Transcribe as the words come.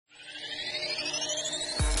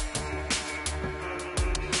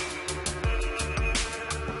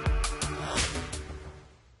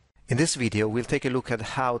In this video, we'll take a look at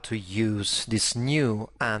how to use this new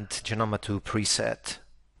Genoma 2 preset.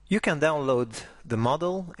 You can download the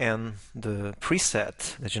model and the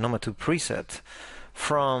preset, the Genoma 2 preset,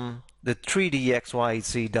 from the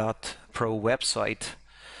 3dxyz.pro website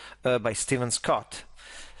by Stephen Scott.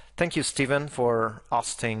 Thank you, Stephen, for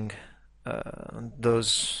hosting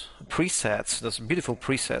those presets, those beautiful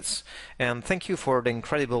presets, and thank you for the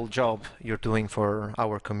incredible job you're doing for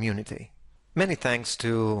our community. Many thanks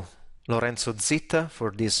to Lorenzo Zitta for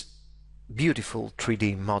this beautiful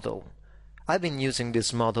 3D model. I've been using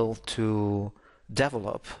this model to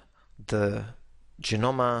develop the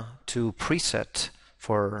Genoma 2 preset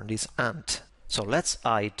for this ant. So let's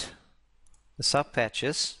hide the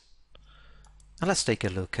subpatches and let's take a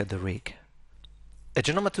look at the rig. A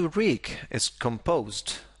Genoma 2 rig is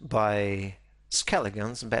composed by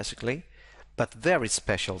skeletons, basically, but very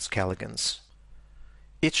special skeletons.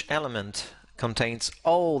 Each element contains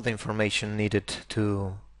all the information needed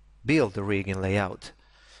to build the rig and layout.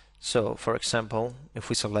 So, for example, if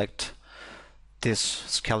we select this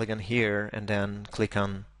skeleton here and then click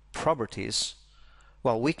on Properties,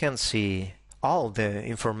 well, we can see all the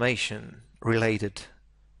information related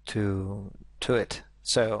to it.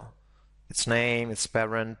 So, its name, its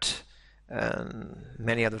parent, and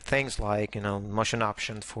many other things like, motion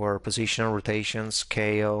option for position, rotation,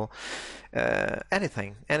 scale,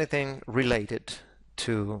 anything related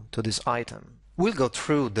to this item. We'll go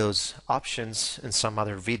through those options in some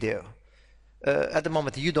other video. At the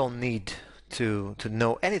moment, you don't need to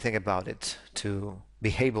know anything about it to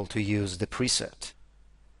be able to use the preset.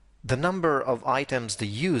 The number of items the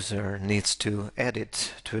user needs to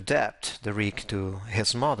edit to adapt the rig to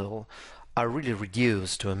his model are really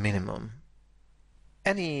reduced to a minimum.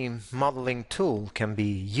 Any modeling tool can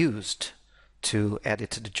be used to edit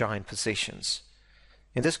the joint positions.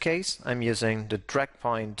 In this case, I'm using the drag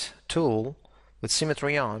point tool with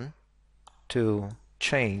symmetry on to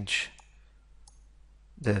change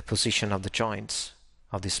the position of the joints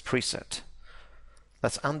of this preset.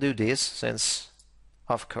 Let's undo this since,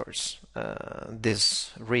 of course, this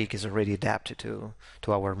rig is already adapted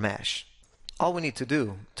to our mesh. All we need to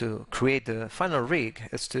do to create the final rig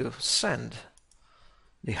is to send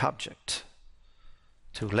the object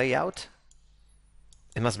to layout.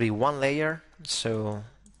 It must be one layer, so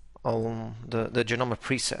all the Genoma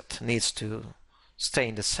preset needs to stay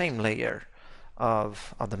in the same layer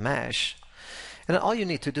of the mesh. And all you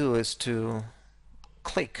need to do is to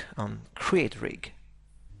click on Create Rig.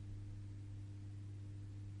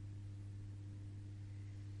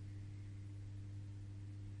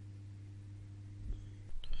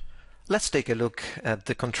 Let's take a look at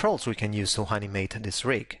the controls we can use to animate this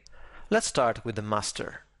rig. Let's start with the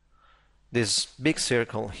master. This big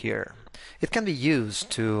circle here. It can be used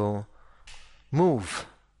to move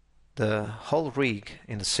the whole rig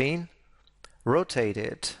in the scene, rotate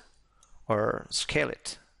it, or scale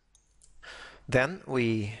it. Then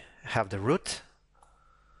we have the root.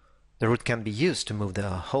 The root can be used to move the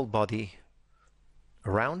whole body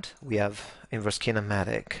around. We have inverse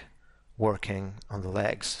kinematic working on the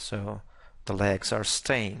legs, so the legs are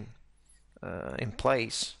staying in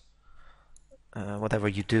place. Whatever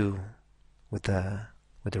you do with the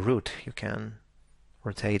root, you can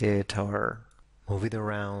rotate it or move it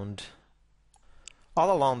around.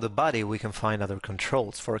 All along the body we can find other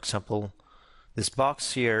controls. For example, this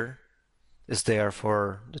box here is there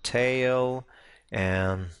for the tail,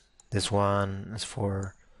 and this one is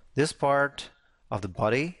for this part of the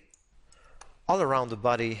body. All around the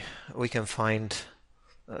body we can find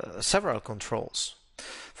several controls.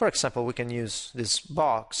 For example, we can use this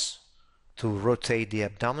box to rotate the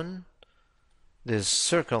abdomen, this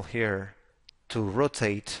circle here to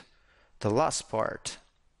rotate the last part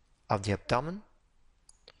of the abdomen.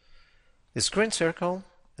 This green circle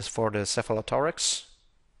is for the cephalothorax.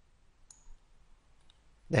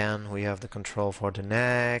 Then we have the control for the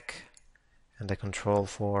neck and the control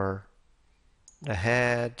for the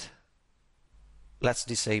head. Let's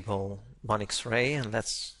disable one X-ray and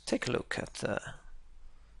let's take a look at the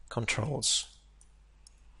controls.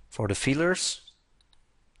 For the feelers,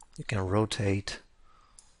 you can rotate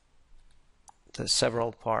the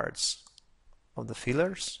several parts of the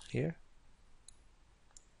feelers here.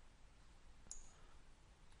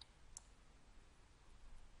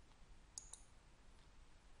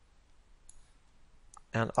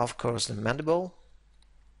 And of course the mandible.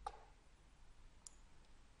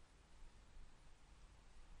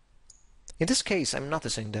 In this case, I'm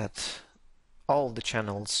noticing that all the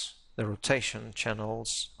channels, the rotation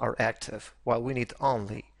channels, are active, while we need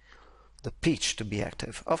only the pitch to be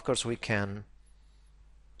active. Of course, we can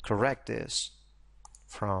correct this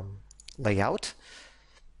from layout,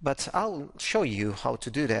 but I'll show you how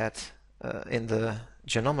to do that in the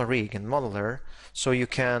Genoma rig and modeler, so you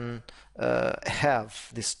can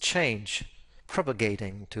have this change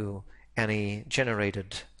propagating to any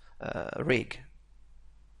generated rig.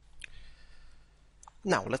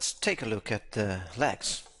 Now let's take a look at the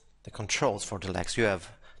legs, the controls for the legs. You have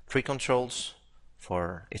 3 controls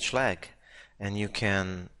for each leg, and you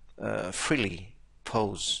can freely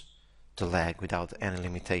pose the leg without any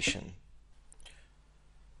limitation.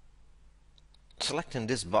 Selecting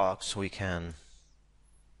this box, we can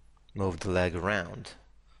move the leg around.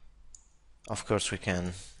 Of course, we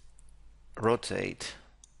can rotate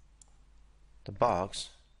the box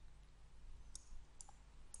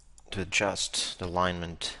to adjust the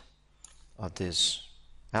alignment of this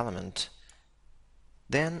element.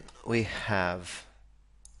 Then we have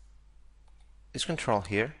this control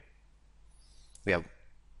here. We have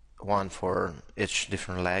one for each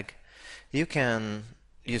different leg. You can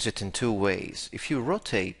use it in 2 ways. If you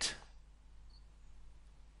rotate,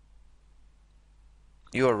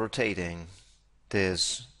 you are rotating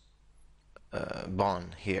this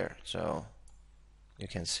bone here, so you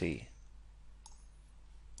can see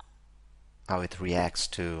how it reacts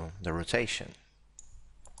to the rotation.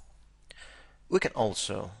 We can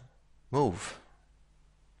also move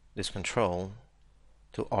this control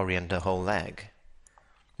to orient the whole leg.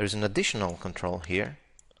 There's an additional control here,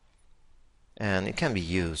 and it can be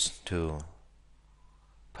used to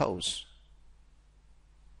pose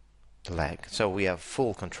the leg. So we have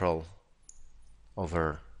full control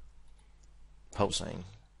over posing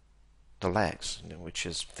the legs, which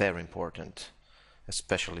is very important,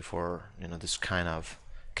 especially for this kind of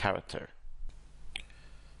character.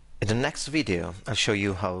 In the next video, I'll show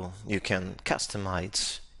you how you can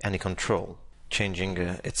customize any control, changing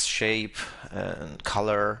its shape and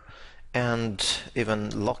color, and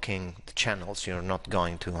even locking the channels you're not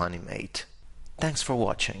going to animate. Thanks for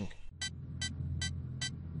watching.